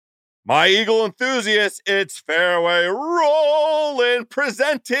My Eagle enthusiasts, it's Fairway Rollin',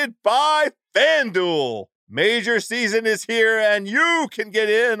 presented by FanDuel. Major season is here, and you can get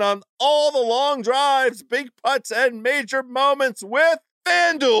in on all the long drives, big putts, and major moments with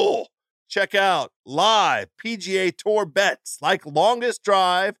FanDuel. Check out live PGA Tour bets like longest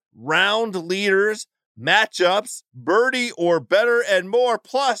drive, round leaders, matchups, birdie or better, and more.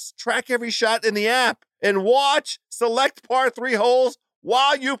 Plus, track every shot in the app and watch select par 3 holes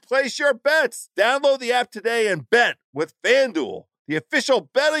while you place your bets. Download the app today and bet with FanDuel, the official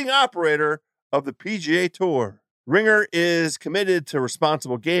betting operator of the PGA Tour. Ringer is committed to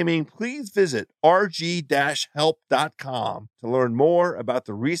responsible gaming. Please visit rg-help.com to learn more about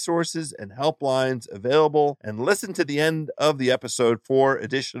the resources and helplines available and listen to the end of the episode for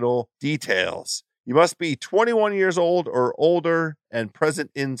additional details. You must be 21 years old or older and present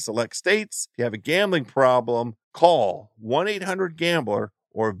in select states. If you have a gambling problem, call 1-800-GAMBLER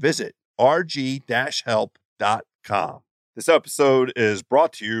or visit rg-help.com. This episode is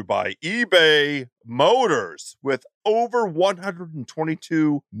brought to you by eBay Motors. With over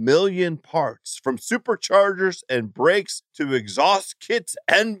 122 million parts, from superchargers and brakes to exhaust kits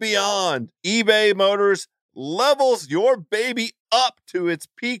and beyond, eBay Motors levels your baby up to its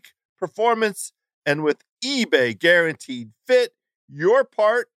peak performance. And with eBay Guaranteed Fit, your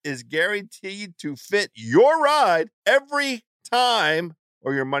part is guaranteed to fit your ride every time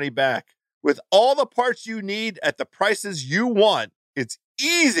or your money back. With all the parts you need at the prices you want, it's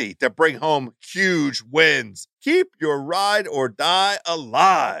easy to bring home huge wins. Keep your ride or die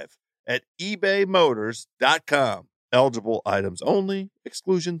alive at ebaymotors.com. Eligible items only.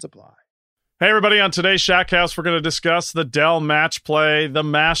 Exclusions apply. Hey, everybody. On today's Shack House, we're going to discuss the Dell Match Play, the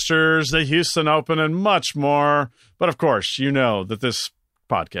Masters, the Houston Open, and much more. But, of course, you know that this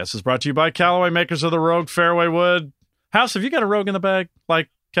podcast is brought to you by Callaway, makers of the Rogue Fairway Wood. House, have you got a Rogue in the bag like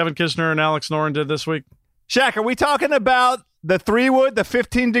Kevin Kisner and Alex Noren did this week? Shaq, are we talking about the 3-wood, the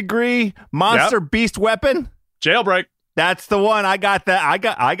 15-degree monster beast weapon? Jailbreak. That's the one. I got that. I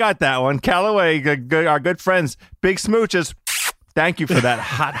got that one. Callaway, our good friends, big smooches. Thank you for that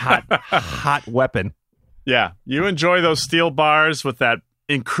hot weapon. Yeah, you enjoy those steel bars with that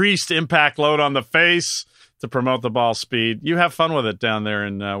increased impact load on the face to promote the ball speed. You have fun with it down there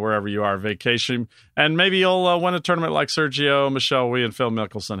in wherever you are vacation, and maybe you'll win a tournament like Sergio, Michelle Wee, and Phil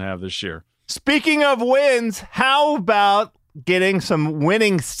Mickelson have this year. Speaking of wins, how about getting some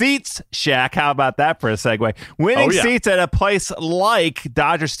winning seats, Shaq? How about that for a segue? Winning seats at a place like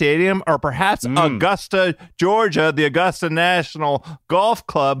Dodger Stadium or perhaps Augusta, Georgia, the Augusta National Golf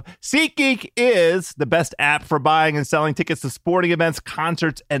Club. SeatGeek is the best app for buying and selling tickets to sporting events,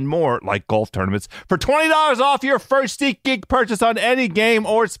 concerts, and more, like golf tournaments. For $20 off your first SeatGeek purchase on any game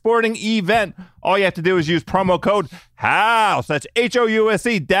or sporting event, all you have to do is use promo code HOUSE. That's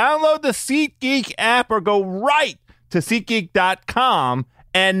HOUSE. Download the SeatGeek app or go right to SeatGeek.com.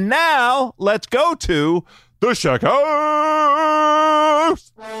 And now let's go to the Shack House.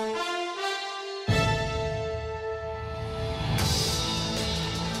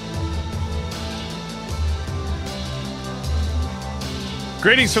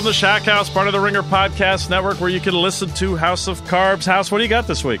 Greetings from the Shack House, part of the Ringer Podcast Network, where you can listen to House of Carbs. House, what do you got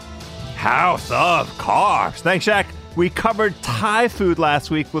this week? House of Carbs. Thanks, Shaq. We covered Thai food last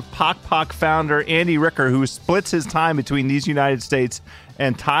week with Pok Pok founder Andy Ricker, who splits his time between these United States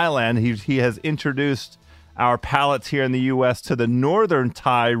and Thailand. He has introduced our palates here in the U.S. to the Northern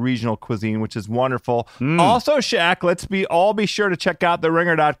Thai regional cuisine, which is wonderful. Also, Shaq, let's all be sure to check out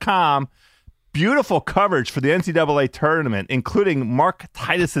theringer.com. Beautiful coverage for the NCAA tournament, including Mark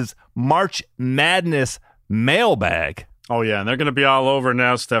Titus's March Madness mailbag. Oh, yeah, and they're going to be all over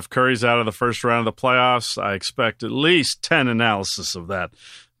now. Steph Curry's out of the first round of the playoffs. I expect at least 10 analysis of that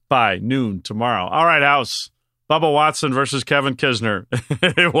by noon tomorrow. All right, House. Bubba Watson versus Kevin Kisner.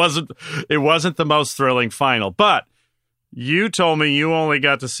 It wasn't the most thrilling final, but you told me you only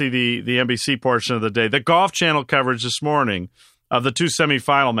got to see the NBC portion of the day. The Golf Channel coverage this morning of the two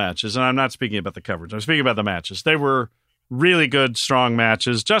semifinal matches, and I'm not speaking about the coverage. I'm speaking about the matches. They were really good, strong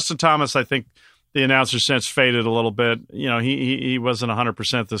matches. Justin Thomas, I think, the announcer sense faded a little bit. You know, he wasn't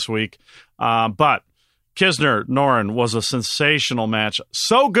 100% this week. But Kisner, Noren was a sensational match.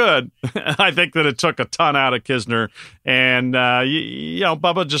 So good, I think that it took a ton out of Kisner. And, you know,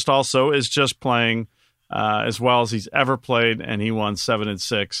 Bubba just also is just playing as well as he's ever played, and he won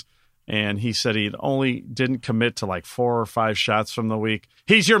 7-6. And he said he only didn't commit to like 4 or 5 shots from the week.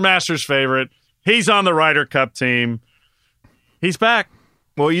 He's your Masters favorite. He's on the Ryder Cup team. He's back.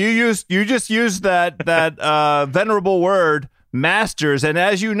 Well, you just used that venerable word, Masters. And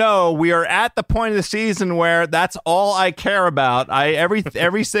as you know, we are at the point of the season where that's all I care about.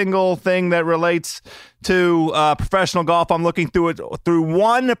 Every single thing that relates to professional golf, I'm looking through it through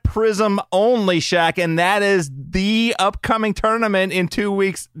one prism only, Shaq, and that is the upcoming tournament in 2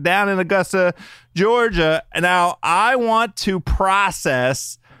 weeks down in Augusta, Georgia. Now, I want to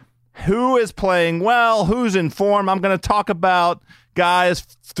process who is playing well, who's in form. I'm going to talk about guys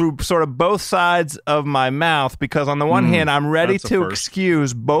through sort of both sides of my mouth, because on the one hand, I'm ready to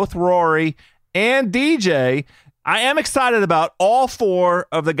excuse both Rory and DJ. I am excited about all four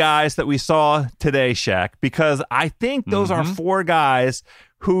of the guys that we saw today, Shaq, because I think those are four guys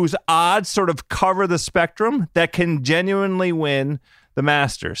whose odds sort of cover the spectrum that can genuinely win the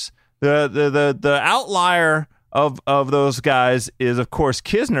Masters. The outlier of those guys is, of course,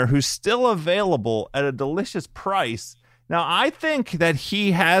 Kisner, who's still available at a delicious price. Now, I think that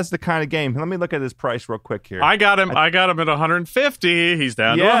he has the kind of game. Let me look at his price real quick here. I got him at 150. He's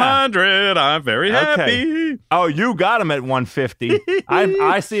down to 100. I'm very happy. Oh, you got him at 150.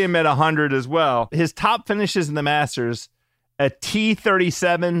 I see him at 100 as well. His top finishes in the Masters, a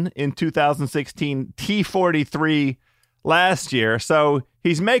T37 in 2016, T43 last year. So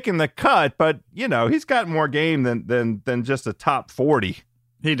he's making the cut, but he's got more game than just a top 40.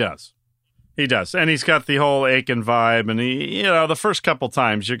 He does. He does. And he's got the whole Aiken vibe. And the first couple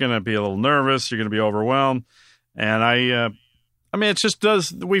times you're going to be a little nervous. You're going to be overwhelmed. And it just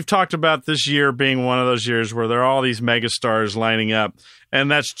does. We've talked about this year being one of those years where there are all these megastars lining up. And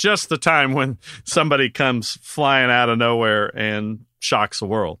that's just the time when somebody comes flying out of nowhere and shocks the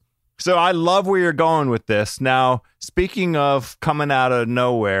world. So I love where you're going with this. Now, speaking of coming out of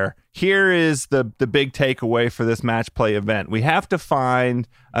nowhere, here is the big takeaway for this match play event. We have to find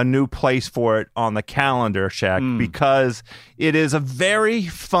a new place for it on the calendar, Shaq, because it is a very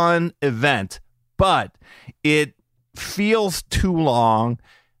fun event, but it feels too long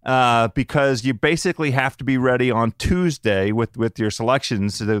because you basically have to be ready on Tuesday with your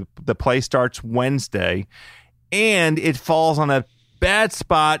selections. The play starts Wednesday, and it falls on a bad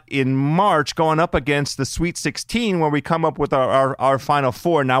spot in March going up against the Sweet 16 where we come up with our Final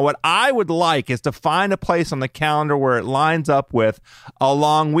Four. Now, what I would like is to find a place on the calendar where it lines up with a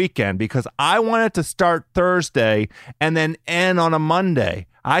long weekend, because I want it to start Thursday and then end on a Monday.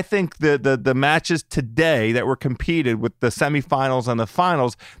 I think the matches today that were competed with the semifinals and the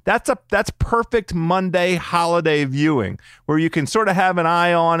finals, that's perfect Monday holiday viewing where you can sort of have an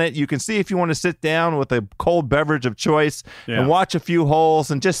eye on it. You can see if you want to sit down with a cold beverage of choice and watch a few holes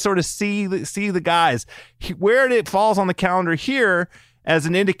and just sort of see the guys. Where it falls on the calendar here as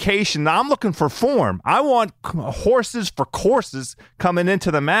an indication, I'm looking for form. I want horses for courses coming into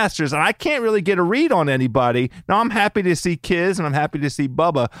the Masters, and I can't really get a read on anybody. Now, I'm happy to see Kiz, and I'm happy to see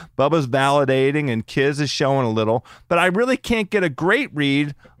Bubba. Bubba's validating, and Kiz is showing a little, but I really can't get a great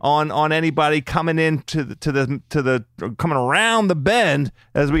read on anybody coming into the coming around the bend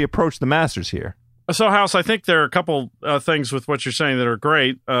as we approach the Masters here. So, House, I think there are a couple things with what you're saying that are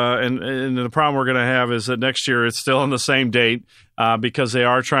great, and the problem we're going to have is that next year it's still on the same date because they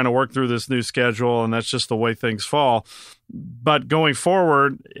are trying to work through this new schedule, and that's just the way things fall. But going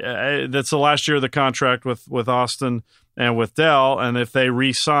forward, that's the last year of the contract with Austin and with Dell, and if they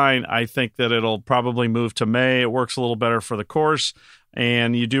re-sign, I think that it'll probably move to May. It works a little better for the course.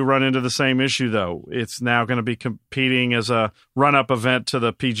 And you do run into the same issue, though. It's now going to be competing as a run-up event to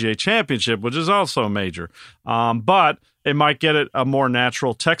the PGA Championship, which is also major. But it might get it a more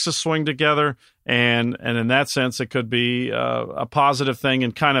natural Texas swing together, and in that sense, it could be a positive thing.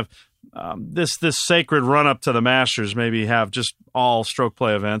 And kind of this sacred run-up to the Masters, maybe have just all stroke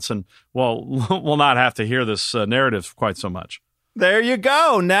play events, and we'll not have to hear this narrative quite so much. There you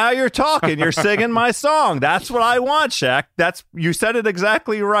go. Now you're talking. You're singing my song. That's what I want, Shaq. You said it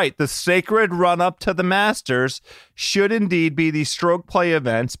exactly right. The sacred run-up to the Masters should indeed be these stroke play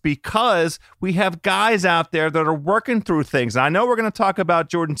events, because we have guys out there that are working through things. And I know we're going to talk about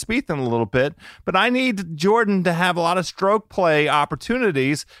Jordan Spieth in a little bit, but I need Jordan to have a lot of stroke play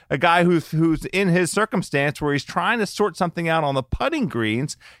opportunities, a guy who's in his circumstance where he's trying to sort something out on the putting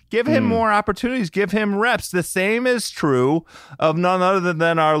greens. Give him more opportunities. Give him reps. The same is true of none other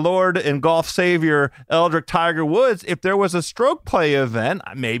than our Lord and golf savior, Eldrick Tiger Woods. If there was a stroke play event,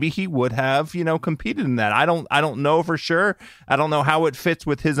 maybe he would have, competed in that. I don't know for sure. I don't know how it fits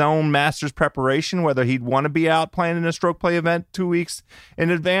with his own Masters preparation, whether he'd want to be out playing in a stroke play event 2 weeks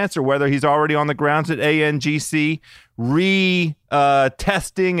in advance, or whether he's already on the grounds at ANGC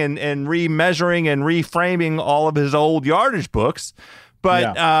testing and re-measuring and reframing all of his old yardage books.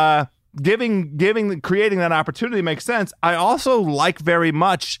 But creating that opportunity makes sense. I also like very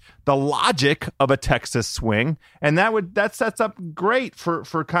much the logic of a Texas swing, and that sets up great for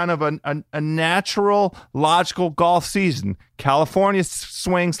kind of a natural, logical golf season. California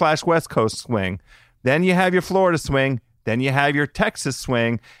swing / West Coast swing. Then you have your Florida swing. Then you have your Texas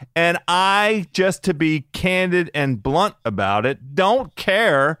swing. And I, just to be candid and blunt about it, don't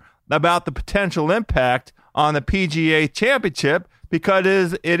care about the potential impact on the PGA Championship,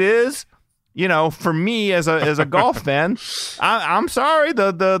 because it is, for me as a golf fan, I'm sorry,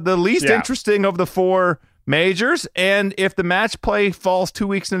 the least interesting of the four majors. And if the match play falls 2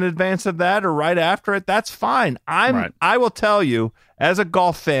 weeks in advance of that or right after it, that's fine. I will tell you, as a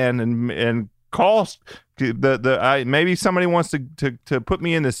golf fan, and call maybe somebody wants to put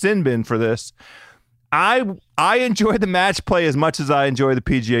me in the sin bin for this. I enjoy the match play as much as I enjoy the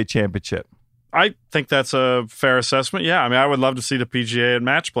PGA Championship. I think that's a fair assessment. Yeah, I mean, I would love to see the PGA at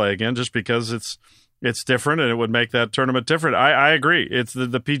match play again, just because it's different and it would make that tournament different. I agree. It's the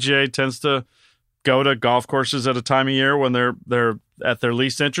PGA tends to go to golf courses at a time of year when they're at their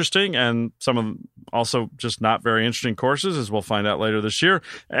least interesting, and some of them also just not very interesting courses, as we'll find out later this year.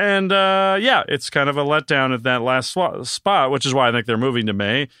 And it's kind of a letdown at that last spot, which is why I think they're moving to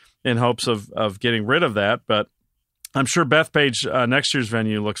May in hopes of getting rid of that. But I'm sure Bethpage next year's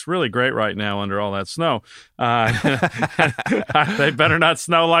venue looks really great right now under all that snow. They better not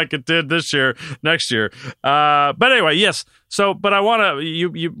snow like it did next year. But anyway, yes. So, but I want to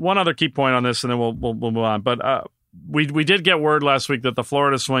you one other key point on this, and then we'll move on. But we did get word last week that the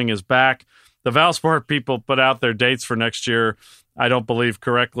Florida swing is back. The Valsport people put out their dates for next year. I don't believe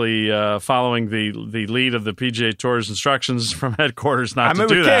correctly, following the lead of the PGA Tour's instructions from headquarters not to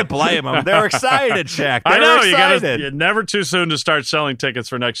do that. We can't blame them. They're excited, Shaq. I know. Excited. You're never too soon to start selling tickets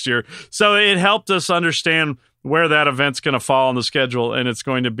for next year. So it helped us understand where that event's going to fall on the schedule, and it's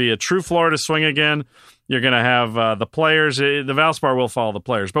going to be a true Florida swing again. You're going to have the players. The Valspar will follow the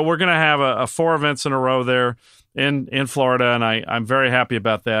players, but we're going to have a 4 events in a row there in Florida, and I'm very happy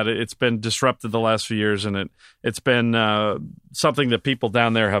about that. It's been disrupted the last few years, and it's been something that people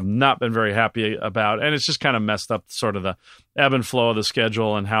down there have not been very happy about, and it's just kind of messed up sort of the ebb and flow of the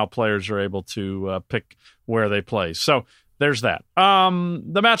schedule and how players are able to pick where they play. So there's that.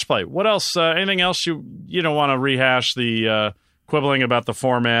 The match play. What else? Anything else you don't want to rehash the quibbling about the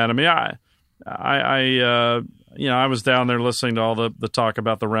format? I mean, I was down there listening to all the talk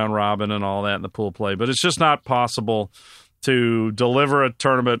about the round robin and all that and the pool play, but it's just not possible to deliver a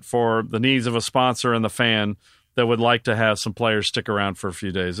tournament for the needs of a sponsor and the fan that would like to have some players stick around for a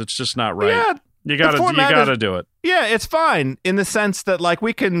few days. It's just not right. Yeah, you gotta do it. Yeah, it's fine in the sense that, like,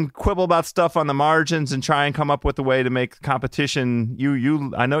 we can quibble about stuff on the margins and try and come up with a way to make competition.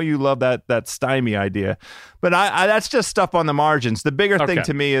 I know you love that stymie idea, but I that's just stuff on the margins. The bigger thing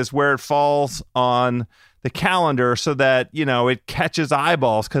to me is where it falls on the calendar so that, it catches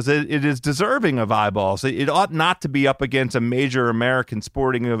eyeballs, because it is deserving of eyeballs. It ought not to be up against a major American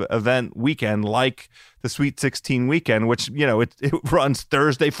sporting event weekend like the Sweet 16 weekend, which, it runs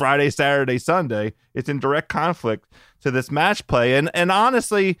Thursday, Friday, Saturday, Sunday. It's in direct conflict to this match play. And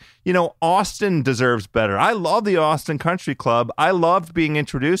honestly, Austin deserves better. I love the Austin Country Club. I loved being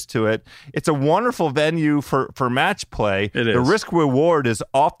introduced to it. It's a wonderful venue for match play. It is. The risk reward is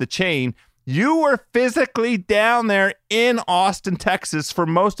off the chain. You were physically down there in Austin, Texas for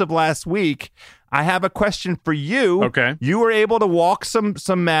most of last week. I have a question for you. Okay. You were able to walk some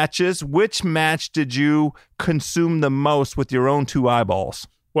matches. Which match did you consume the most with your own two eyeballs?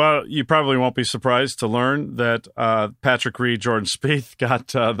 Well, you probably won't be surprised to learn that Patrick Reed, Jordan Spieth got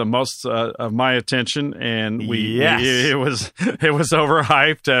the most of my attention, and it was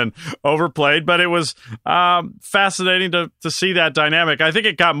overhyped and overplayed, but it was fascinating to see that dynamic. I think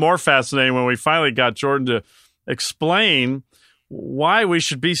it got more fascinating when we finally got Jordan to explain why we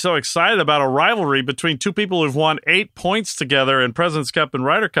should be so excited about a rivalry between two people who've won 8 points together in President's Cup and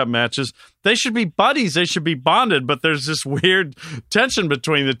Ryder Cup matches. They should be buddies. They should be bonded, but there's this weird tension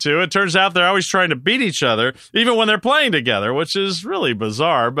between the two. It turns out they're always trying to beat each other, even when they're playing together, which is really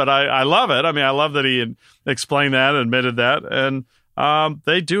bizarre, but I love it. I mean, I love that he explained that, admitted that, and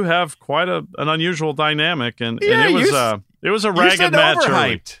they do have quite an unusual dynamic, and it was a ragged match.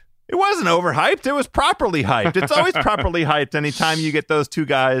 Overhyped. It wasn't overhyped. It was properly hyped. It's always properly hyped anytime you get those two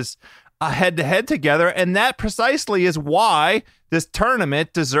guys a head-to-head together, and that precisely is why this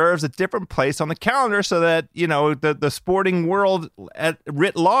tournament deserves a different place on the calendar, so that the sporting world at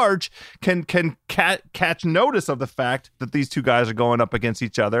writ large can catch notice of the fact that these two guys are going up against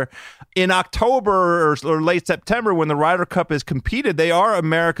each other in October or late September when the Ryder Cup is competed. They are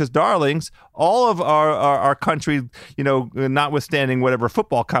America's darlings. All of our country, notwithstanding whatever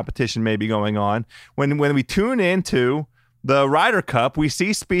football competition may be going on, when we tune into the Ryder Cup, we see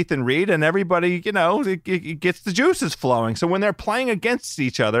Spieth and Reed, and everybody, it gets the juices flowing. So when they're playing against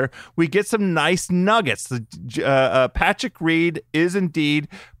each other, we get some nice nuggets. Patrick Reed is indeed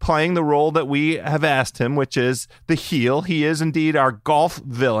playing the role that we have asked him, which is the heel. He is indeed our golf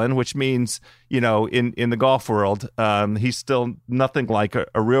villain, which means, in the golf world, he's still nothing like a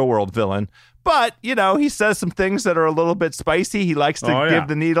real world villain. But, he says some things that are a little bit spicy. He likes to give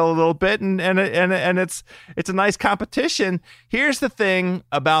the needle a little bit, and it's a nice competition. Here's the thing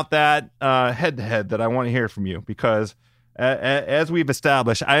about that head-to-head that I want to hear from you, because as we've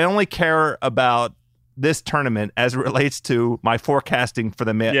established, I only care about this tournament as it relates to my forecasting for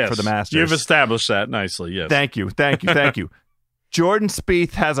the Masters. You've established that nicely, yes. Thank you. Jordan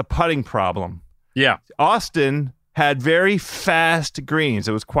Spieth has a putting problem. Yeah. Austin had very fast greens.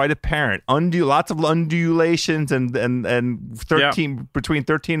 It was quite apparent. Lots of undulations and 13 between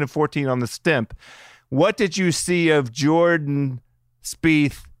 13 and 14 on the stimp. What did you see of Jordan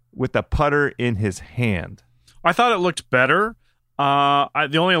Spieth with the putter in his hand? I thought it looked better.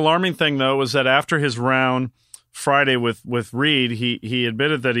 The only alarming thing, though, was that after his round Friday with Reed, he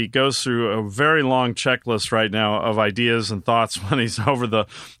admitted that he goes through a very long checklist right now of ideas and thoughts when he's over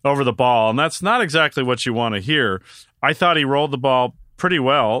the ball, and that's not exactly what you want to hear. I thought he rolled the ball pretty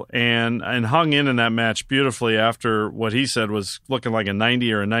well and hung in that match beautifully after what he said was looking like a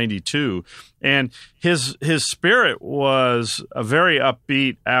 90 or a 92, and his spirit was very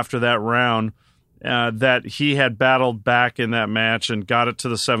upbeat after that round. That he had battled back in that match and got it to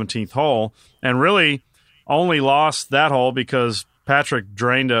the 17th hole, and really only lost that hole because Patrick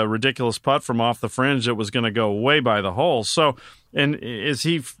drained a ridiculous putt from off the fringe that was going to go way by the hole. So, and as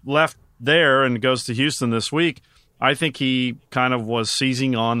he left there and goes to Houston this week, I think he kind of was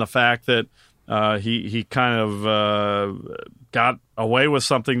seizing on the fact that he kind of got away with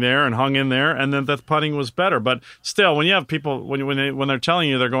something there and hung in there, and then the putting was better. But still, when you have people when they're telling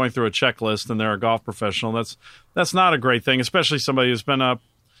you they're going through a checklist and they're a golf professional, that's not a great thing, especially somebody who's been a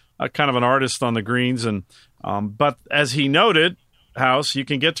kind of an artist on the greens. And but as he noted, House, you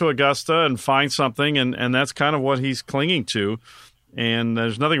can get to Augusta and find something, and that's kind of what he's clinging to. And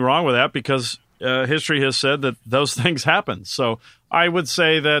there's nothing wrong with that because history has said that those things happen. So I would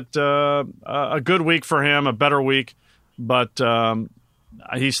say that a good week for him, a better week, but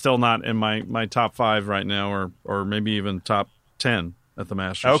he's still not in my top 5 right now, or maybe even top 10 at the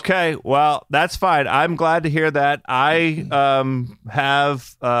Masters. Okay, well, that's fine. I'm glad to hear that. I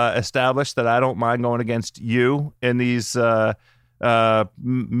have established that I don't mind going against you in these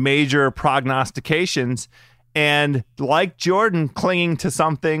major prognostications. And like Jordan clinging to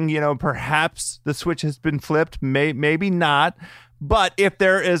something, perhaps the switch has been flipped, maybe not. But if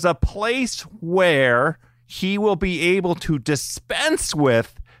there is a place where he will be able to dispense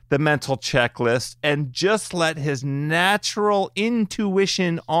with the mental checklist and just let his natural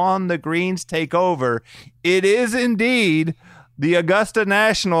intuition on the greens take over, it is indeed the Augusta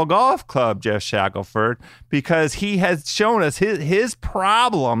National Golf Club, Geoff Shackelford, because he has shown us his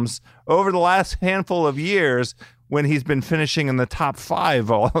problems over the last handful of years when he's been finishing in the top 5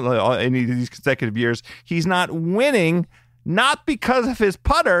 in these consecutive years. He's not winning, not because of his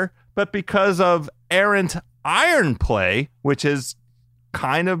putter, but because of errant iron play, which is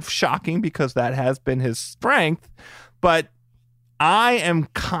kind of shocking because that has been his strength. But I am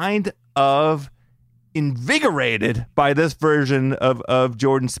kind of invigorated by this version of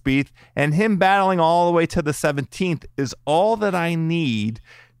Jordan Spieth, and him battling all the way to the 17th is all that I need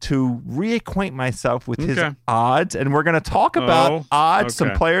to reacquaint myself with his odds. And we're going to talk about odds,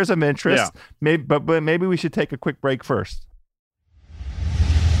 some players of interest. Yeah. But maybe we should take a quick break first.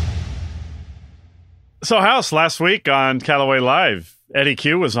 So, House, last week on Callaway Live, Eddie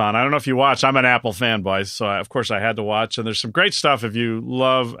Q was on. I don't know if you watched. I'm an Apple fanboy, so of course I had to watch. And there's some great stuff if you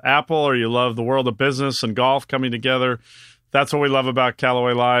love Apple or you love the world of business and golf coming together. That's what we love about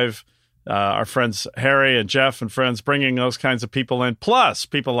Callaway Live. Our friends Harry and Jeff and friends bringing those kinds of people in, plus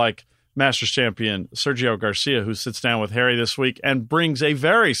people like Masters champion Sergio Garcia, who sits down with Harry this week and brings a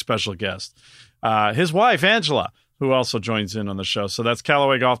very special guest, his wife, Angela, who also joins in on the show. So that's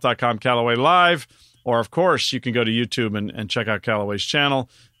CallawayGolf.com, Callaway Live. Or, of course, you can go to YouTube and check out Callaway's channel,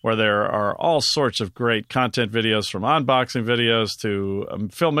 where there are all sorts of great content videos, from unboxing videos to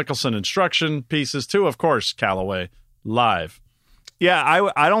Phil Mickelson instruction pieces to, of course, Callaway Live. Yeah,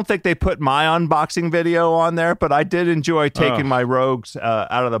 I don't think they put my unboxing video on there, but I did enjoy taking my Rogues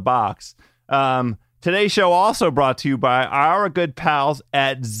out of the box. Today's show also brought to you by our good pals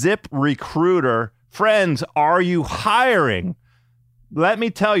at ZipRecruiter. Friends, are you hiring? Let me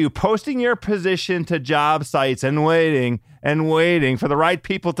tell you, posting your position to job sites and waiting for the right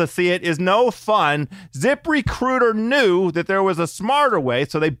people to see it is no fun. ZipRecruiter knew that there was a smarter way,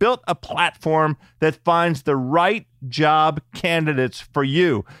 so they built a platform that finds the right job candidates for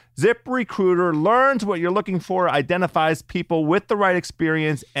you. ZipRecruiter learns what you're looking for, identifies people with the right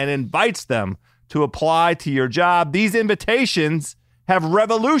experience, and invites them to apply to your job. These invitations have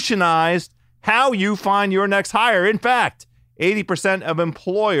revolutionized how you find your next hire. In fact, 80% of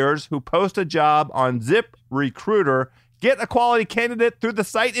employers who post a job on ZipRecruiter get a quality candidate through the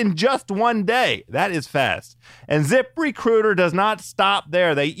site in just one day. That is fast. And ZipRecruiter does not stop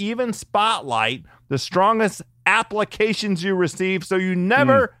there. They even spotlight the strongest applications you receive, so you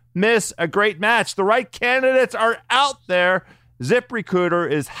never miss a great match. The right candidates are out there.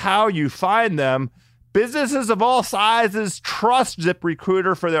 ZipRecruiter is how you find them. Businesses of all sizes trust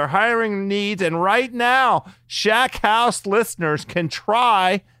ZipRecruiter for their hiring needs. And right now, Shack House listeners can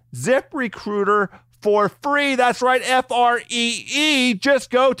try ZipRecruiter for free. That's right, FREE. Just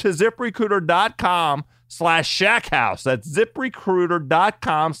go to ZipRecruiter.com/ShackHouse. That's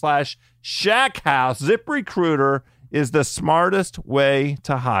ZipRecruiter.com/ShackHouse. ZipRecruiter is the smartest way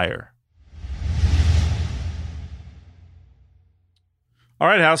to hire. All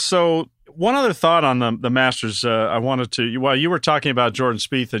right, House. So one other thought on the Masters, I wanted to, while you were talking about Jordan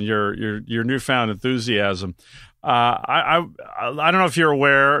Spieth and your newfound enthusiasm, I don't know if you're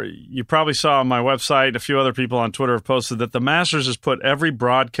aware, you probably saw on my website, a few other people on Twitter have posted that the Masters has put every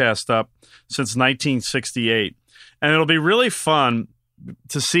broadcast up since 1968. And it'll be really fun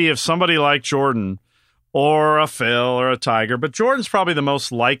to see if somebody like Jordan or a Phil or a Tiger, but Jordan's probably the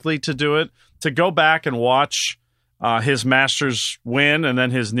most likely to do it, to go back and watch his Masters win and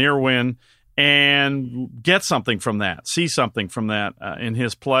then his near win and get something from that, see something from that in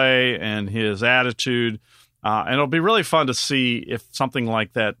his play and his attitude. And it'll be really fun to see if something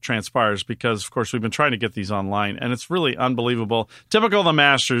like that transpires because, of course, we've been trying to get these online, and it's really unbelievable. Typical of the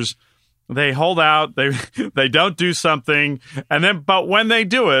Masters, they hold out, they don't do something, and then but when they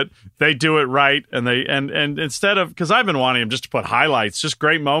do it right, and and instead of, because I've been wanting them just to put highlights, just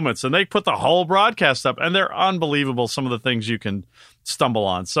great moments, and they put the whole broadcast up, and they're unbelievable, some of the things you can stumble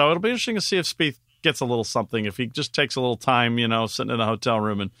on. So it'll be interesting to see if Spieth gets a little something, if he just takes a little time, sitting in a hotel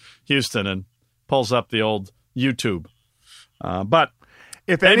room in Houston and pulls up the old YouTube. But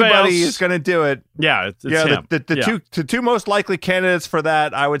if anybody is going to do it, it's him. The two most likely candidates for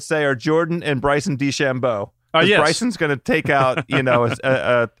that, I would say, are Jordan and Bryson DeChambeau. Yes. Bryson's going to take out, a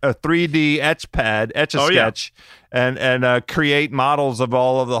 3D etch-a-sketch, and create models of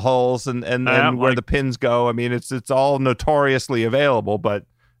all of the holes and where the pins go. I mean, it's all notoriously available, but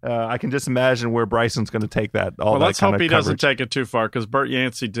I can just imagine where Bryson's going to take that. Let's hope he doesn't take it too far, because Bert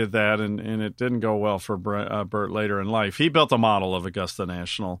Yancey did that, and it didn't go well for Bert later in life. He built a model of Augusta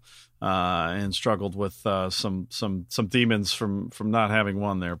National and struggled with some demons from not having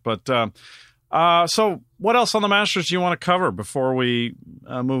won there. But so what else on the Masters do you want to cover before we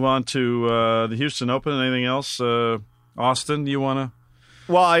move on to the Houston Open? Anything else? Austin, do you want to?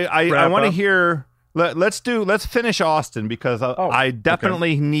 Well, I want to hear. Let's finish Austin, because I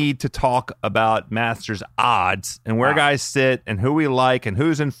definitely need to talk about Masters odds and where guys sit and who we like and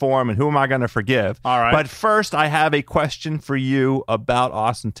who's in form and who am I going to forgive. All right. But first, I have a question for you about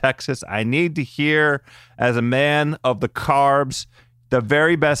Austin, Texas. I need to hear, as a man of the carbs, the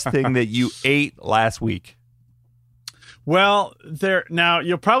very best thing that you ate last week. Well, now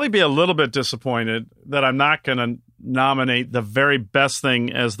you'll probably be a little bit disappointed that I'm not going to nominate the very best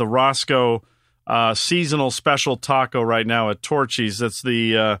thing as the Roscoe seasonal special taco right now at Torchy's. That's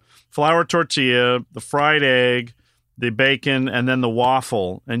the flour tortilla, the fried egg, the bacon, and then the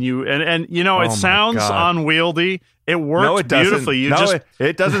waffle. And it sounds unwieldy. It works beautifully.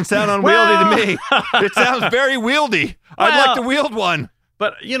 It doesn't sound unwieldy to me. It sounds very wieldy. I'd like to wield one.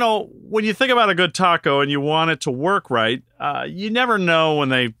 But, when you think about a good taco and you want it to work right, you never know when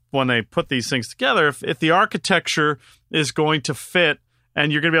they put these things together if the architecture is going to fit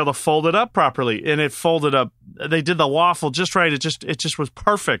and you're going to be able to fold it up properly. And it folded up. They did the waffle just right. It just was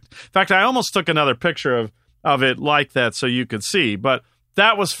perfect. In fact, I almost took another picture of it like that so you could see. But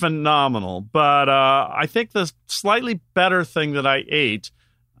that was phenomenal. But I think the slightly better thing that I ate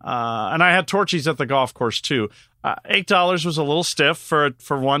and I had Torchy's at the golf course too. $8 was a little stiff for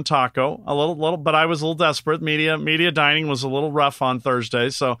one taco, a little, but I was a little desperate. Media dining was a little rough on Thursday,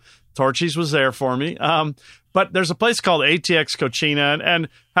 so Torchy's was there for me. But there's a place called ATX Cochina, and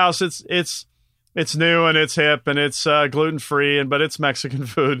House, it's new and it's hip and it's gluten free, but it's Mexican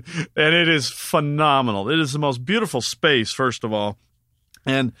food, and it is phenomenal. It is the most beautiful space, first of all.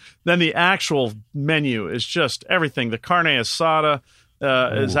 And then the actual menu is just everything. The carne asada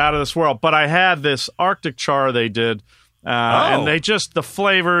is out of this world. But I had this Arctic char they did, and the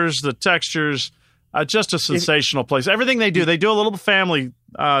flavors, the textures, just a sensational place. Everything they do a little family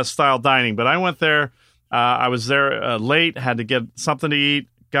style dining. But I went there. I was there late, had to get something to eat,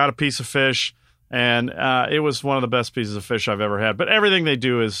 got a piece of fish, and it was one of the best pieces of fish I've ever had. But everything they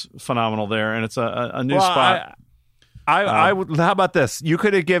do is phenomenal there, and it's a new spot. I would. How about this? You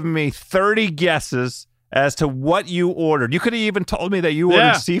could have given me 30 guesses as to what you ordered. You could have even told me that you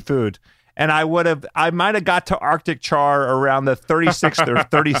ordered seafood, and I might have got to Arctic char around the 36th or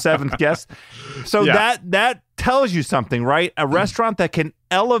 37th guess. So that tells you something, right? A restaurant that can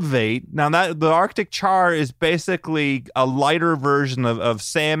elevate. Now that the Arctic char is basically a lighter version of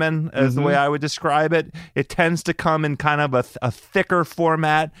salmon, as the way I would describe it. It tends to come in kind of a thicker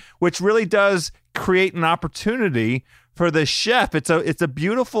format, which really does create an opportunity for the chef. It's a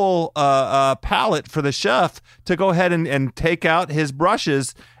beautiful palette for the chef to go ahead and take out his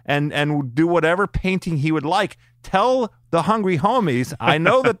brushes and do whatever painting he would like. Tell the Hungry Homies, I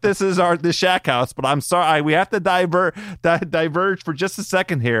know that this is the Shack House, but I'm sorry, we have to diverge for just a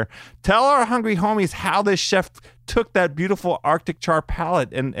second here. Tell our Hungry Homies how this chef took that beautiful Arctic char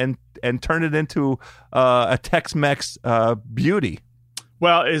palette and turned it into a Tex-Mex beauty.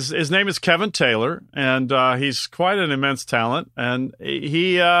 Well, his name is Kevin Taylor, and he's quite an immense talent. And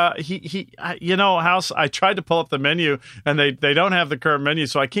he House, I tried to pull up the menu, and they don't have the current menu,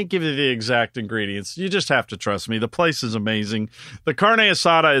 so I can't give you the exact ingredients. You just have to trust me. The place is amazing. The carne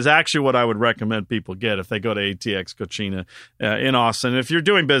asada is actually what I would recommend people get if they go to ATX Cochina in Austin. If you're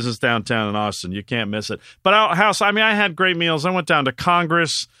doing business downtown in Austin, you can't miss it. But House, I had great meals. I went down to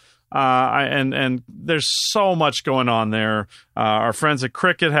Congress. And there's so much going on there. Our friends at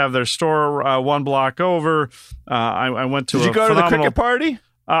Cricket have their store one block over. I went to. Did you go to the Cricket party?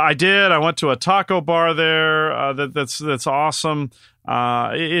 I did. I went to a taco bar there. That's awesome.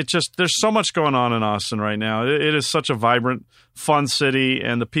 There's so much going on in Austin right now. It is such a vibrant, fun city,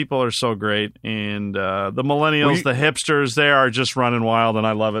 and the people are so great. And the millennials, the hipsters, they are just running wild, and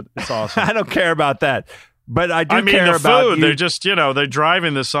I love it. It's awesome. I don't care about that. But I do care the about food. You. They're just, they're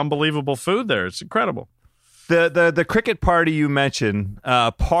driving this unbelievable food there. It's incredible. The Cricket party you mentioned,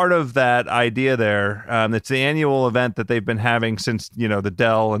 part of that idea there, it's the annual event that they've been having since the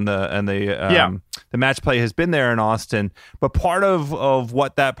Dell and the match play has been there in Austin. But part of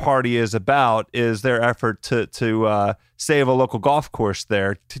what that party is about is their effort to save a local golf course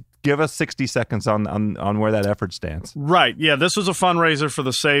there. Give us 60 seconds on where that effort stands. Right. Yeah, this was a fundraiser for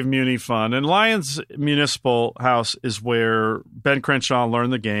the Save Muni Fund. And Lions Municipal House is where Ben Crenshaw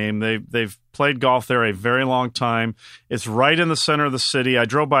learned the game. They've played golf there a very long time. It's right in the center of the city. I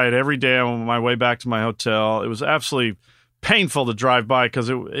drove by it every day on my way back to my hotel. It was absolutely painful to drive by because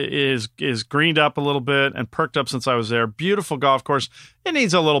it is greened up a little bit and perked up since I was there. Beautiful golf course. It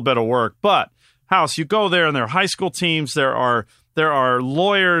needs a little bit of work. But, House, you go there and there are high school teams. There are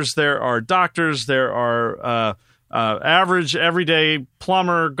lawyers, there are doctors, there are average, everyday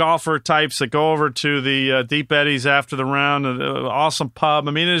plumber, golfer types that go over to the Deep Eddies after the round, an awesome pub.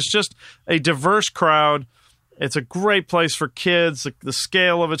 It's just a diverse crowd. It's a great place for kids. The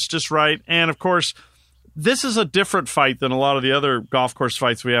scale of it's just right. And, of course, this is a different fight than a lot of the other golf course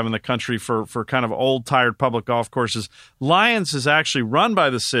fights we have in the country for kind of old, tired public golf courses. Lions is actually run by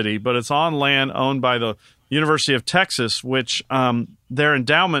the city, but it's on land owned by the University of Texas, which their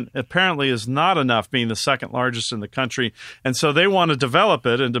endowment apparently is not enough, being the second largest in the country. And so they want to develop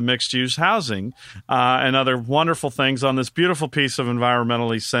it into mixed-use housing and other wonderful things on this beautiful piece of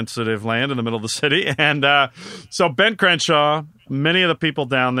environmentally sensitive land in the middle of the city. And so Ben Crenshaw, many of the people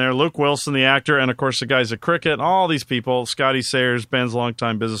down there, Luke Wilson, the actor, and, of course, the guys at Cricket, all these people, Scotty Sayers, Ben's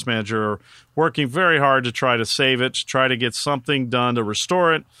longtime business manager, are working very hard to try to save it, to try to get something done to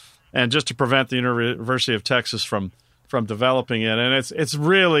restore it, and just to prevent the University of Texas from developing it. And it's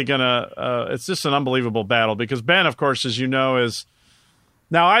really it's just an unbelievable battle because Ben, of course, as you know, is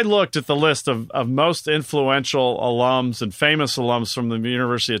now I looked at the list of most influential alums and famous alums from the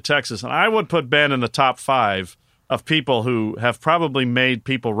University of Texas, and I would put Ben in the top 5 of people who have probably made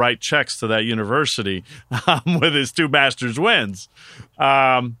people write checks to that university with his 2 Masters wins.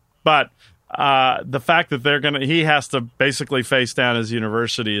 But the fact that he has to basically face down his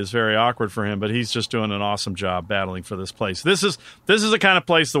university is very awkward for him, but he's just doing an awesome job battling for this place. This is the kind of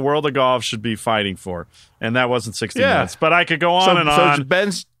place the world of golf should be fighting for, and that wasn't 60 minutes. But I could go on and on. So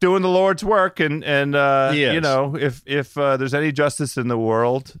Ben's doing the Lord's work, and you know, if there's any justice in the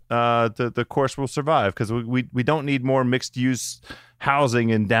world, the course will survive, because we don't need more mixed use housing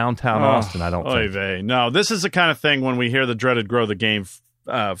in downtown Austin. I don't think. No, this is the kind of thing when we hear the dreaded grow the game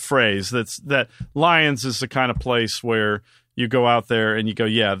phrase, that Lions is the kind of place where you go out there and you go,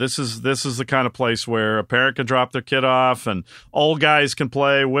 yeah, this is the kind of place where a parent can drop their kid off and old guys can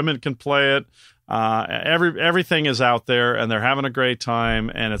play, women can play it. Everything is out there and they're having a great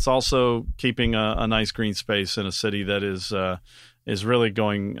time, and it's also keeping a nice green space in a city that is really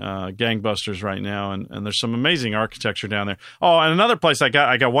going gangbusters right now, and there's some amazing architecture down there. Oh, and another place I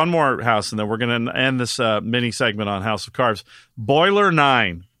got one more house, and then we're going to end this mini segment on House of Cards. Boiler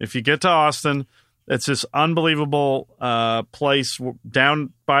 9. If you get to Austin, it's this unbelievable place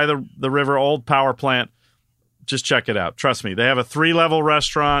down by the river, old power plant. Just check it out. Trust me, they have a 3-level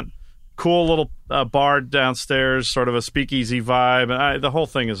restaurant, cool little bar downstairs, sort of a speakeasy vibe, and the whole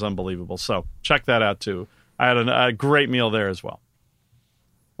thing is unbelievable. So check that out too. I had a great meal there as well.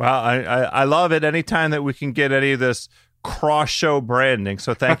 Well, I love it anytime that we can get any of this cross-show branding.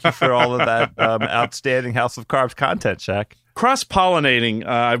 So thank you for all of that outstanding House of Carbs content, Shaq. Cross-pollinating,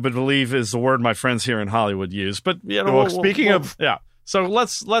 I would believe, is the word my friends here in Hollywood use. But you know, speaking of, yeah. So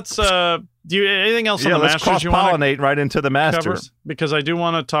let's do you anything else on the let's Masters? Cross-pollinate right into the Masters, cover? Because I do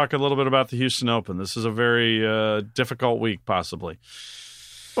want to talk a little bit about the Houston Open. This is a very difficult week, possibly.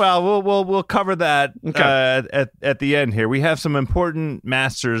 Well, we'll cover that at the end here. We have some important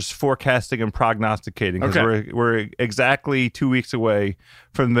Masters forecasting and prognosticating, because we're exactly 2 weeks away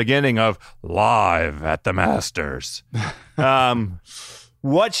from the beginning of Live at the Masters.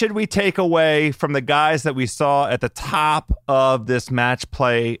 What should we take away from the guys that we saw at the top of this match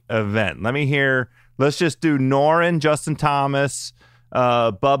play event? Let me hear. Let's just do Noren, Justin Thomas,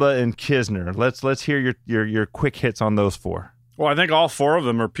 Bubba, and Kisner. Let's hear your quick hits on those four. Well, I think all four of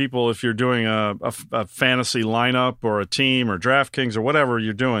them are people, if you're doing a fantasy lineup or a team or DraftKings or whatever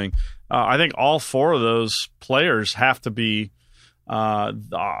you're doing, I think all four of those players have to be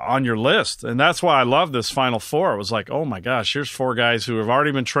on your list. And that's why I love this Final Four. It was like, oh, my gosh, here's four guys who have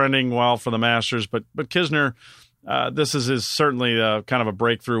already been trending well for the Masters. But Kisner, this is certainly kind of a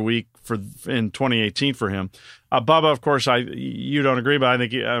breakthrough week in 2018 for him. Bubba, of course, you don't agree, but I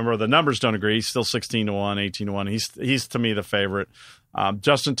think or the numbers don't agree. He's still 16-1, 18-1. He's to me the favorite.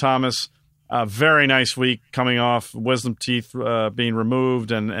 Justin Thomas, very nice week coming off wisdom teeth being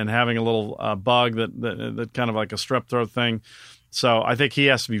removed and having a little bug that kind of like a strep throat thing. So I think he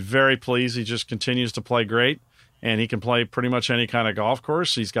has to be very pleased. He just continues to play great. And he can play pretty much any kind of golf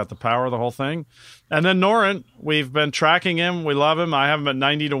course. He's got the power of the whole thing. And then Noren, we've been tracking him. We love him. I have him at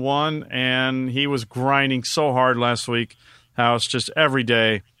 90-1, and he was grinding so hard last week. How it's just every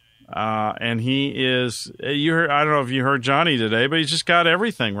day. And he is. I don't know if you heard Johnny today, but he's just got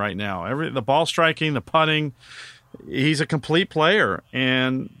everything right now. The ball striking, the putting. He's a complete player.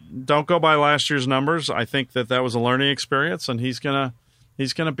 And don't go by last year's numbers. I think that was a learning experience, and he's gonna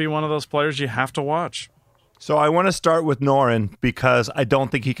be one of those players you have to watch. So I want to start with Noren, because I don't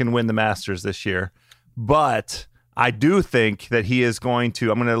think he can win the Masters this year. But I do think that he is going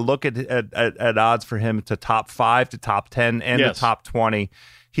to – I'm going to look at odds for him to top 5 to top 10 and the top 20.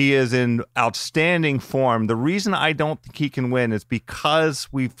 He is in outstanding form. The reason I don't think he can win is because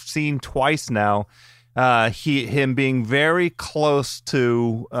we've seen twice now him being very close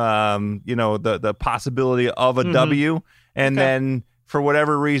to the possibility of a W, and then – for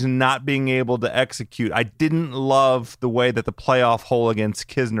whatever reason, not being able to execute. I didn't love the way that the playoff hole against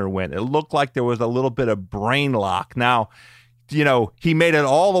Kisner went. It looked like there was a little bit of brain lock. Now, he made it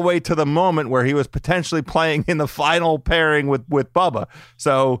all the way to the moment where he was potentially playing in the final pairing with Bubba.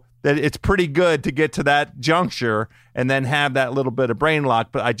 So that it's pretty good to get to that juncture and then have that little bit of brain lock.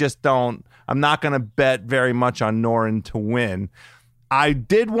 But I'm not going to bet very much on Noren to win. I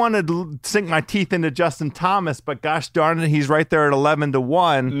did want to sink my teeth into Justin Thomas, but gosh darn it, he's right there at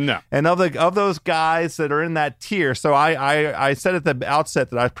 11-1. No. And of those guys that are in that tier, so I said at the outset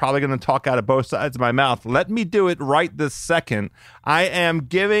that I was probably going to talk out of both sides of my mouth. Let me do it right this second. I am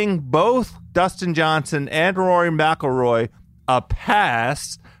giving both Dustin Johnson and Rory McIlroy a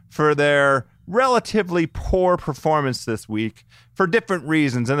pass for their relatively poor performance this week for different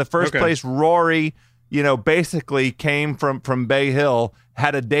reasons. In the first place, Rory basically came from Bay Hill,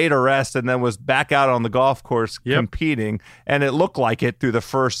 had a day to rest, and then was back out on the golf course competing. And it looked like it through the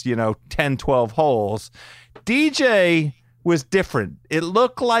first, 10, 12 holes. DJ was different. It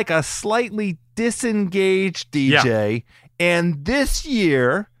looked like a slightly disengaged DJ. And this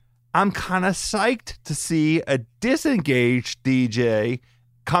year, I'm kind of psyched to see a disengaged DJ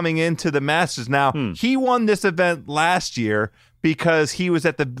coming into the Masters. Now, he won this event last year because he was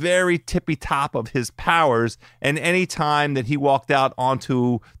at the very tippy top of his powers. And any time that he walked out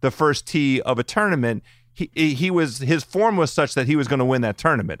onto the first tee of a tournament, his form was such that he was going to win that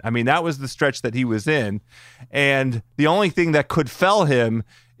tournament. I mean, that was the stretch that he was in. And the only thing that could fell him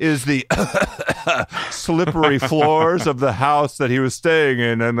is the slippery floors of the house that he was staying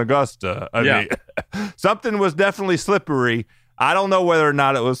in Augusta. I mean, something was definitely slippery. I don't know whether or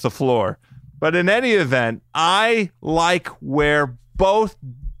not it was the floor. But in any event, I like where both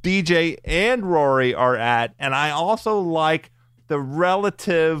DJ and Rory are at, and I also like the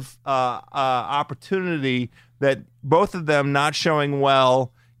relative opportunity that both of them not showing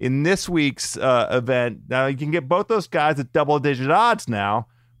well in this week's event. Now, you can get both those guys at double-digit odds now.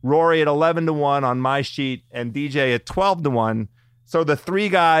 Rory at 11-1 on my sheet and DJ at 12-1. So the three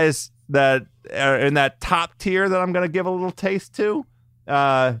guys that are in that top tier that I'm going to give a little taste to,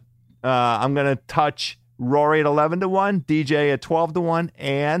 I'm going to touch Rory at 11-1, DJ at 12-1,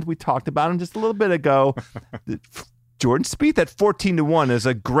 and we talked about him just a little bit ago. Jordan Spieth at 14-1 is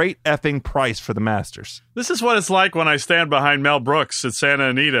a great effing price for the Masters. This is what it's like when I stand behind Mel Brooks at Santa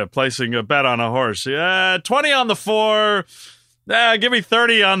Anita placing a bet on a horse. 20 on the 4. Give me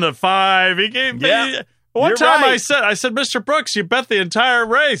 30 on the 5. He gave me... One time right. I said, Mr. Brooks, you bet the entire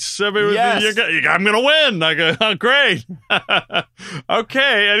race. I mean, I'm going to win. I go, oh, great.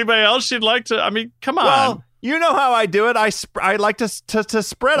 Okay. Anybody else you'd like to? I mean, come on. Well, you know how I do it. I like to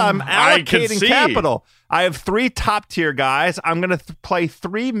spread. I'm allocating capital. I have 3 top tier guys. I'm going to play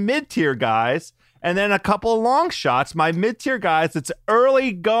 3 mid tier guys, and then a couple of long shots. My mid tier guys. It's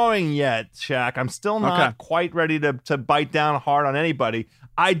early going yet, Shaq. I'm still not quite ready to bite down hard on anybody.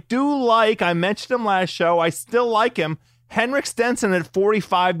 I do like, I mentioned him last show, I still like him. Henrik Stenson at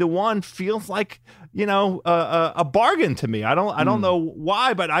 45-1 feels like, a bargain to me. I don't know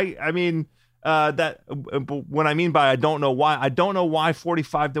why, but I mean, that when I mean by I don't know why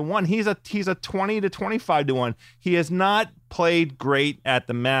 45-1. He's a 20 to 25-1. He has not played great at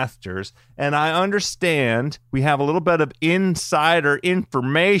the Masters, and I understand we have a little bit of insider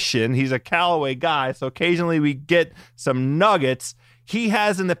information. He's a Callaway guy, so occasionally we get some nuggets. He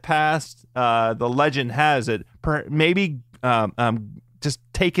has in the past, the legend has it, maybe just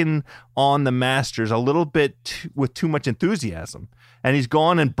taken on the Masters a little bit with too much enthusiasm. And he's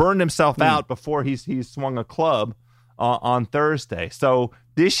gone and burned himself out before he's swung a club on Thursday. So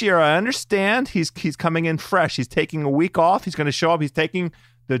this year, I understand he's coming in fresh. He's taking a week off. He's going to show up. He's taking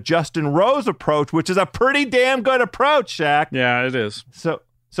the Justin Rose approach, which is a pretty damn good approach, Shaq. Yeah, it is.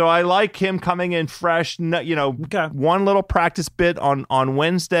 So I like him coming in fresh, one little practice bit on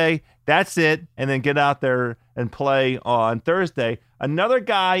Wednesday. That's it. And then get out there and play on Thursday. Another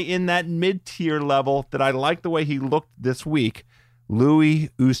guy in that mid-tier level that I like the way he looked this week, Louis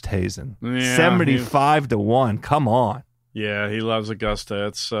Oosthuizen. 75-1. Come on. Yeah, he loves Augusta.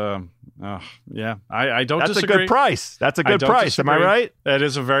 It's, I don't disagree. That's a good price. That's a good price. Disagree. Am I right? That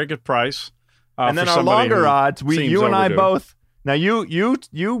is a very good price. And then our longer odds, you and I both... Now,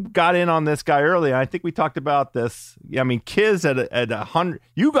 you got in on this guy early. I think we talked about this. I mean, Kiz at 100.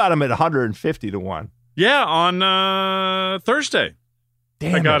 You got him at 150-1. Yeah, on Thursday.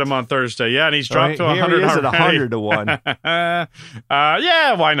 Damn I got him on Thursday. Yeah, and he's dropped to 100. He is at 100-1.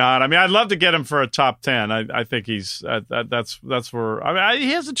 Yeah, why not? I mean, I'd love to get him for a top 10. I think he's that's where. I mean,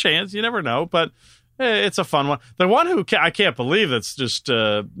 he has a chance. You never know, but. It's a fun one. The one who I can't believe that's just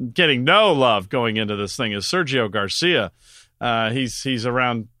getting no love going into this thing is Sergio Garcia. He's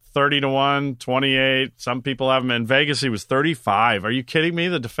around 30-1, 28. Some people have him in Vegas. He was 35. Are you kidding me?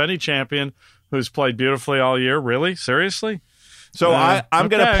 The defending champion who's played beautifully all year. Really? Seriously? So I'm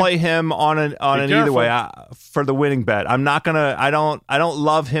going to play him on an either way for the winning bet. I'm not going to. I don't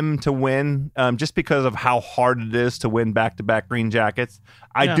love him to win just because of how hard it is to win back-to-back green jackets.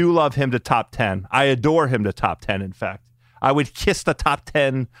 I do love him to top 10. I adore him to top 10. In fact, I would kiss the top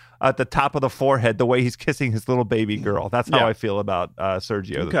 10 at the top of the forehead the way he's kissing his little baby girl. That's how I feel about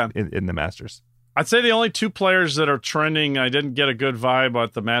Sergio in the Masters. I'd say the only 2 players that are trending, I didn't get a good vibe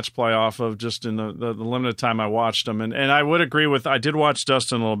at the match play off of just in the limited time I watched them. And I would agree with, I did watch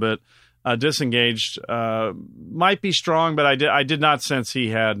Dustin a little bit. Disengaged might be strong, but I did not sense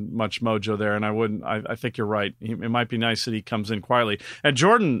he had much mojo there. And I think you're right. It might be nice that he comes in quietly. And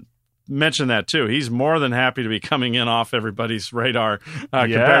Jordan mentioned that too. He's more than happy to be coming in off everybody's radar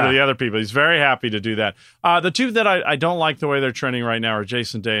compared to the other people. He's very happy to do that. The 2 that I don't like the way they're trending right now are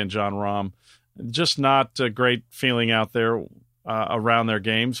Jason Day and Jon Rahm. just not a great feeling out there around their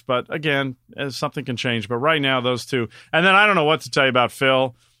games. But again, something can change. But right now, those two, and then I don't know what to tell you about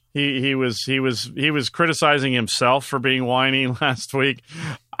Phil. He was criticizing himself for being whiny last week.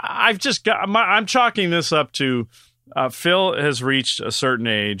 I'm chalking this up to Phil has reached a certain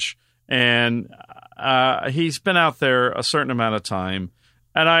age, and he's been out there a certain amount of time,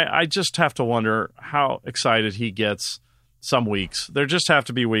 and I just have to wonder how excited he gets some weeks. There just have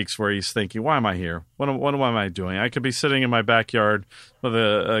to be weeks where he's thinking, why am I here? What am I doing? I could be sitting in my backyard with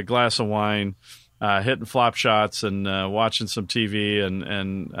a glass of wine, hitting flop shots and watching some TV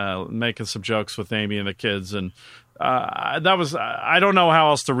and making some jokes with Amy and the kids. And I don't know how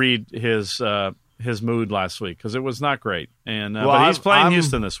else to read his mood last week, because it was not great. And but he's playing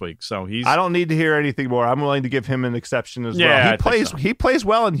Houston this week, so I don't need to hear anything more. I'm willing to give him an exception as well. He plays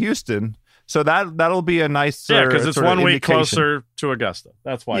well in Houston. So that'll be a nice because it's 1 week closer to Augusta.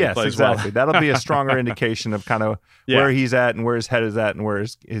 That's why he plays exactly. well. That'll be a stronger indication of kind of where he's at and where his head is at and where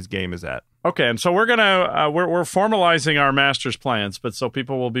his game is at. Okay, and so we're gonna we're formalizing our Masters plans, but so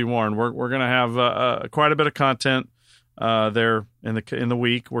people will be warned. We're gonna have quite a bit of content there in the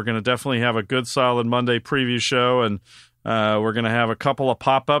week. We're gonna definitely have a good solid Monday preview show, and we're gonna have a couple of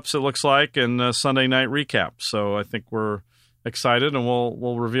pop-ups, it looks like, and a Sunday night recap. So I think we're excited, and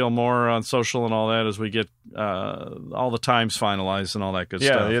we'll reveal more on social and all that as we get all the times finalized and all that good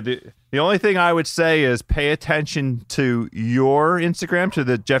stuff. Yeah, the only thing I would say is pay attention to your Instagram, to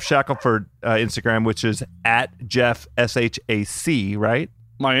the Jeff Shackelford Instagram, which is at Jeff SHAC, right?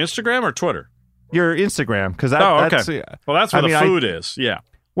 My Instagram or Twitter? Your Instagram, because okay. that's well, that's where the food is. Yeah.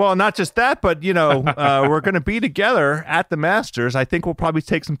 Well, not just that, but we're going to be together at the Masters. I think we'll probably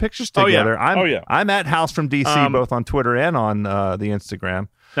take some pictures together. I'm at House from DC, both on Twitter and on the Instagram.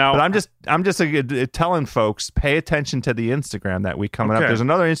 Now, but I'm just telling folks, pay attention to the Instagram that week coming up. There's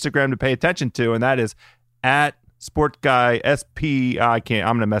another Instagram to pay attention to, and that is at SportGuy I'm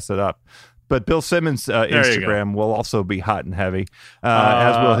going to mess it up. But Bill Simmons' Instagram will also be hot and heavy,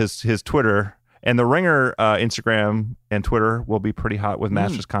 as will his Twitter. And the Ringer Instagram and Twitter will be pretty hot with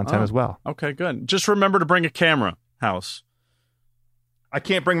Masters content as well. Okay, good. Just remember to bring a camera, House. I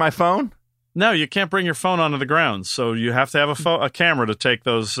can't bring my phone? No, you can't bring your phone onto the grounds, so you have to have a camera to take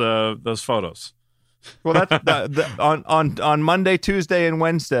those photos. Well, that's on Monday, Tuesday, and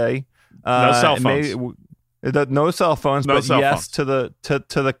Wednesday. No cell phones. No cell phones, but yes to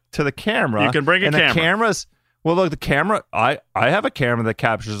the camera. You can bring a camera. The cameras. Well, look, the camera. I have a camera that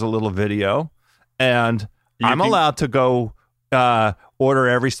captures a little video. And I'm allowed to go order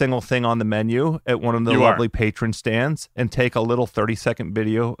every single thing on the menu at one of the lovely patron stands and take a little 30-second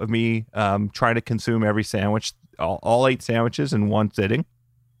video of me trying to consume every sandwich, all 8 sandwiches in one sitting.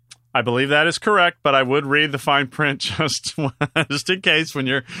 I believe that is correct, but I would read the fine print just in case when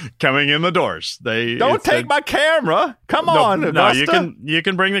you're coming in the doors. Don't take my camera. Come on, Augusta. No, you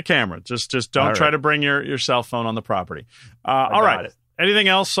can bring the camera. Just don't try to bring your cell phone on the property. All right. Anything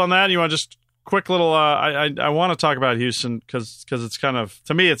else on that? You want to just quick little I want to talk about Houston because it's kind of,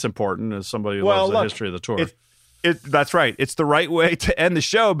 to me, it's important as somebody who loves the history of the tour. That's right. It's the right way to end the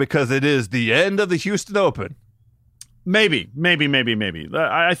show because it is the end of the Houston Open. Maybe.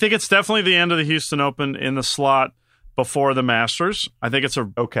 I think it's definitely the end of the Houston Open in the slot before the Masters. I think it's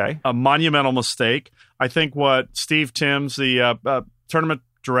a monumental mistake. I think what Steve Timms, the tournament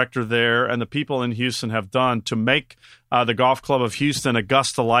director there, and the people in Houston have done to make the Golf Club of Houston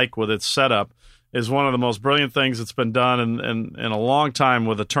Augusta-like with its setup is one of the most brilliant things that's been done in a long time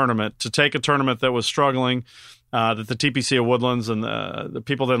with a tournament. To take a tournament that was struggling, that the TPC of Woodlands and the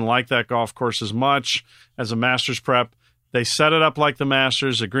people didn't like that golf course as much as a Masters prep. They set it up like the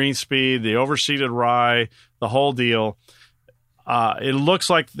Masters, the green speed, the overseeded rye, the whole deal. It looks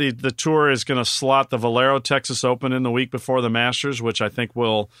like the tour is going to slot the Valero Texas Open in the week before the Masters, which I think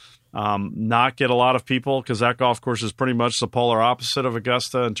will not get a lot of people because that golf course is pretty much the polar opposite of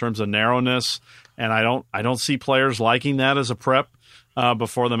Augusta in terms of narrowness, and I don't see players liking that as a prep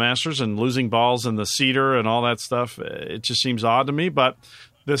before the Masters and losing balls in the Cedar and all that stuff. It just seems odd to me, but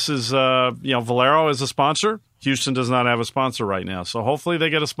this is Valero is a sponsor. Houston does not have a sponsor right now. So hopefully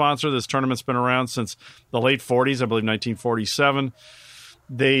they get a sponsor. This tournament's been around since the late 40s, I believe 1947.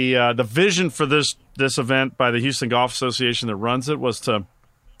 The vision for this event by the Houston Golf Association that runs it was to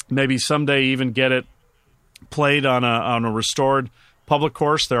maybe someday even get it played on a restored public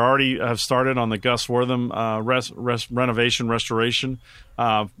course. They already have started on the Gus Wortham restoration.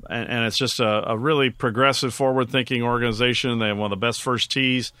 And it's just a really progressive, forward-thinking organization. They have one of the best first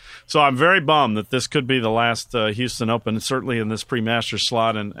tees. So I'm very bummed that this could be the last Houston Open, certainly in this pre-Masters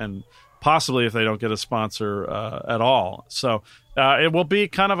slot. And possibly if they don't get a sponsor at all. So it will be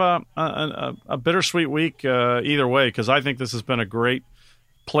kind of a bittersweet week either way, because I think this has been a great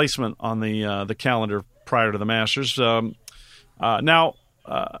placement on the calendar prior to the Masters. Now,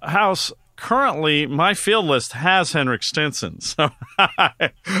 House, currently my field list has Henrik Stenson, so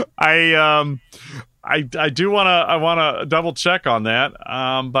I do want to double check on that.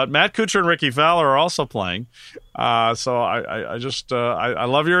 But Matt Kuchar and Ricky Fowler are also playing, so I just I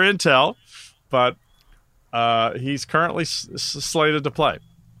love your intel, but he's currently slated to play.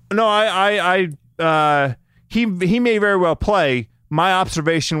 No, he may very well play. My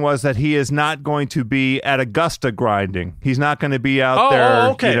observation was that he is not going to be at Augusta grinding. He's not going to be out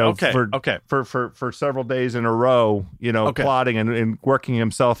there, for several days in a row, plotting and working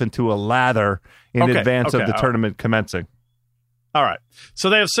himself into a lather in advance of the tournament commencing. All right. So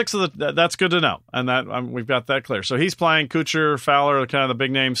they have 6 of the. That's good to know, and that we've got that clear. So he's playing Kuchar, Fowler, kind of the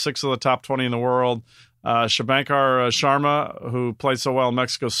big names, 6 of the top 20 in the world. Shubhankar Sharma, who played so well in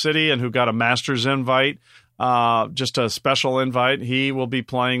Mexico City and who got a Masters invite. Just a special invite. He will be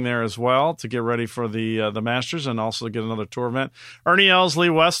playing there as well to get ready for the Masters and also to get another tour event. Ernie Els, Lee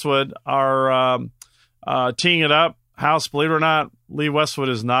Westwood are teeing it up. House, believe it or not, Lee Westwood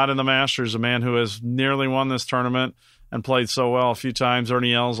is not in the Masters, a man who has nearly won this tournament and played so well a few times.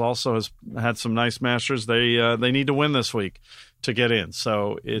 Ernie Els also has had some nice Masters. They need to win this week to get in.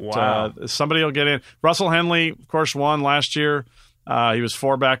 So somebody will get in. Russell Henley, of course, won last year. He was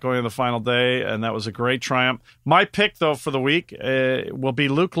 4 back going to the final day, and that was a great triumph. My pick, though, for the week will be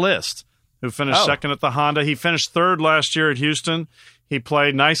Luke List, who finished second at the Honda. He finished 3rd last year at Houston. He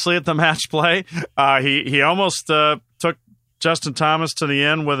played nicely at the match play. He almost took Justin Thomas to the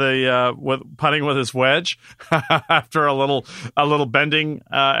end with putting with his wedge after a little bending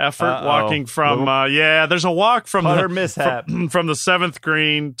effort, walking from there's a walk from putter mishap from the 7th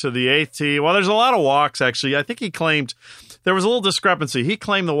green to the 8th tee. Well, there's a lot of walks actually. I think he claimed. There was a little discrepancy. He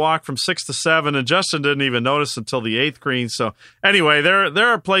claimed the walk from 6 to 7, and Justin didn't even notice until the 8th green. So anyway, there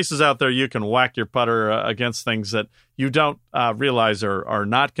are places out there you can whack your putter against things that you don't realize are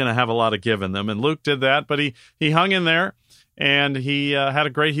not going to have a lot of give in them. And Luke did that, but he hung in there, and he had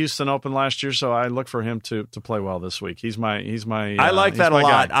a great Houston Open last year. So I look for him to play well this week. He's my. I like that a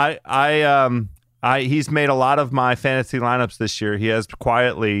lot. Guy. He's made a lot of my fantasy lineups this year. He has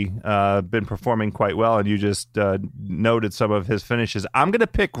quietly been performing quite well, and you just noted some of his finishes. I'm going to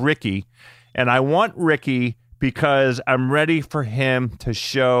pick Ricky, and I want Ricky because I'm ready for him to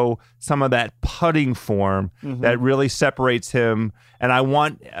show some of that putting form that really separates him, and I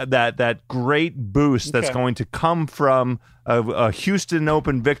want that great boost that's going to come from a Houston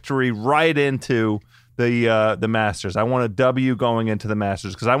Open victory right into the Masters. I want a W going into the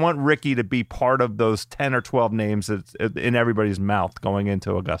Masters because I want Ricky to be part of those 10 or 12 names that's in everybody's mouth going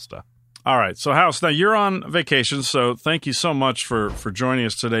into Augusta. All right. So, House, now you're on vacation, so thank you so much for joining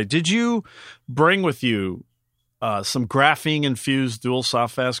us today. Did you bring with you some graphene-infused dual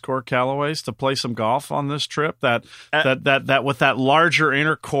soft fast core Callaways to play some golf on this trip? That with that larger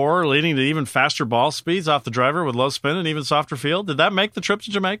inner core leading to even faster ball speeds off the driver with low spin and even softer field? Did that make the trip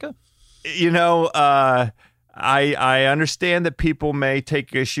to Jamaica? I understand that people may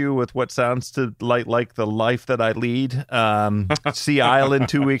take issue with what sounds to like the life that I lead. Sea Island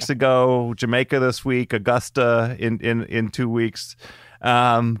 2 weeks ago, Jamaica this week, Augusta in 2 weeks.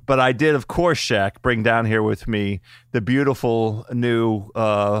 But I did, of course, Shaq, bring down here with me the beautiful new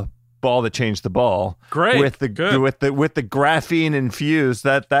ball that changed the ball. Great, with the graphene infused.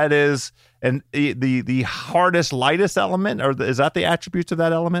 That is the hardest, lightest element, or is that the attributes of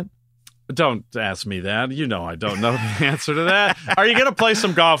that element? Don't ask me that. You know I don't know the answer to that. Are you going to play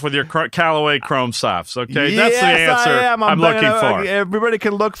some golf with your Callaway Chrome Softs? Okay, that's the answer I am. I'm looking for. Everybody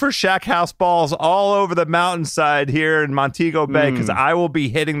can look for Shack House balls all over the mountainside here in Montego Bay because I will be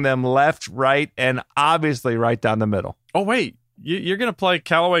hitting them left, right, and obviously right down the middle. Oh, wait. You're going to play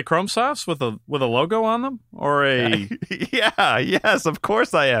Callaway Chrome Softs with a logo on them or a? Yes, of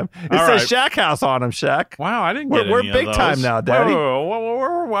course I am. It says Shack House on them, Shaq. Wow, I didn't get any We're of big those. time now, Daddy.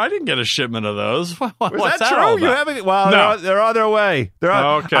 Whoa, I didn't get a shipment of those. What's that true? all about? You haven't? Well, no. they're on their way.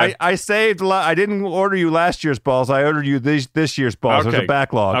 Okay. I saved. I didn't order you last year's balls. I ordered you this year's balls. Okay. There's a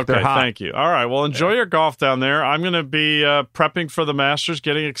backlog. Okay, they're hot. Thank you. All right. Well, enjoy your golf down there. I'm going to be prepping for the Masters,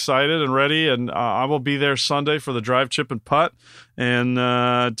 getting excited and ready, and I will be there Sunday for the drive, chip, and putt, and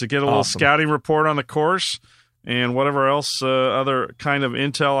to get a little scouting report on the course and whatever else other kind of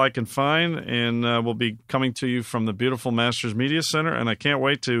intel I can find. And we'll be coming to you from the beautiful Masters Media Center. And I can't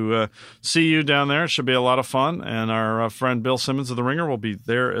wait to see you down there. It should be a lot of fun. And our friend Bill Simmons of The Ringer will be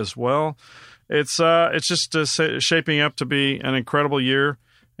there as well. It's just shaping up to be an incredible year.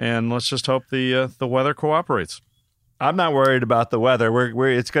 and let's just hope the weather cooperates. I'm not worried about the weather.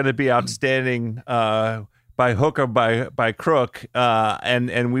 It's going to be outstanding by hook or by crook,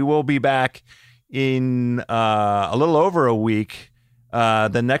 and we will be back in a little over a week.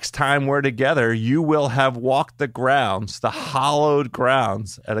 The next time we're together, you will have walked the grounds, the hallowed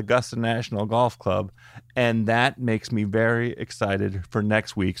grounds at Augusta National Golf Club, and that makes me very excited for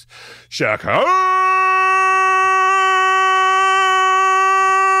next week's Shack House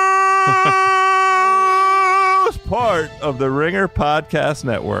part of the Ringer Podcast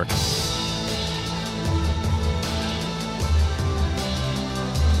Network.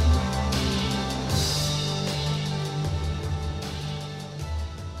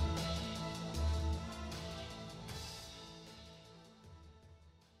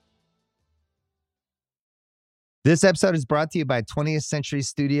 This episode is brought to you by 20th Century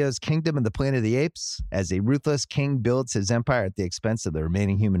Studios' Kingdom of the Planet of the Apes. As a ruthless king builds his empire at the expense of the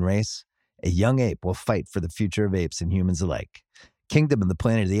remaining human race, a young ape will fight for the future of apes and humans alike. Kingdom of the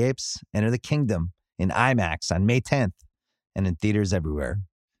Planet of the Apes. Enter the kingdom in IMAX on May 10th and in theaters everywhere.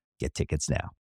 Get tickets now.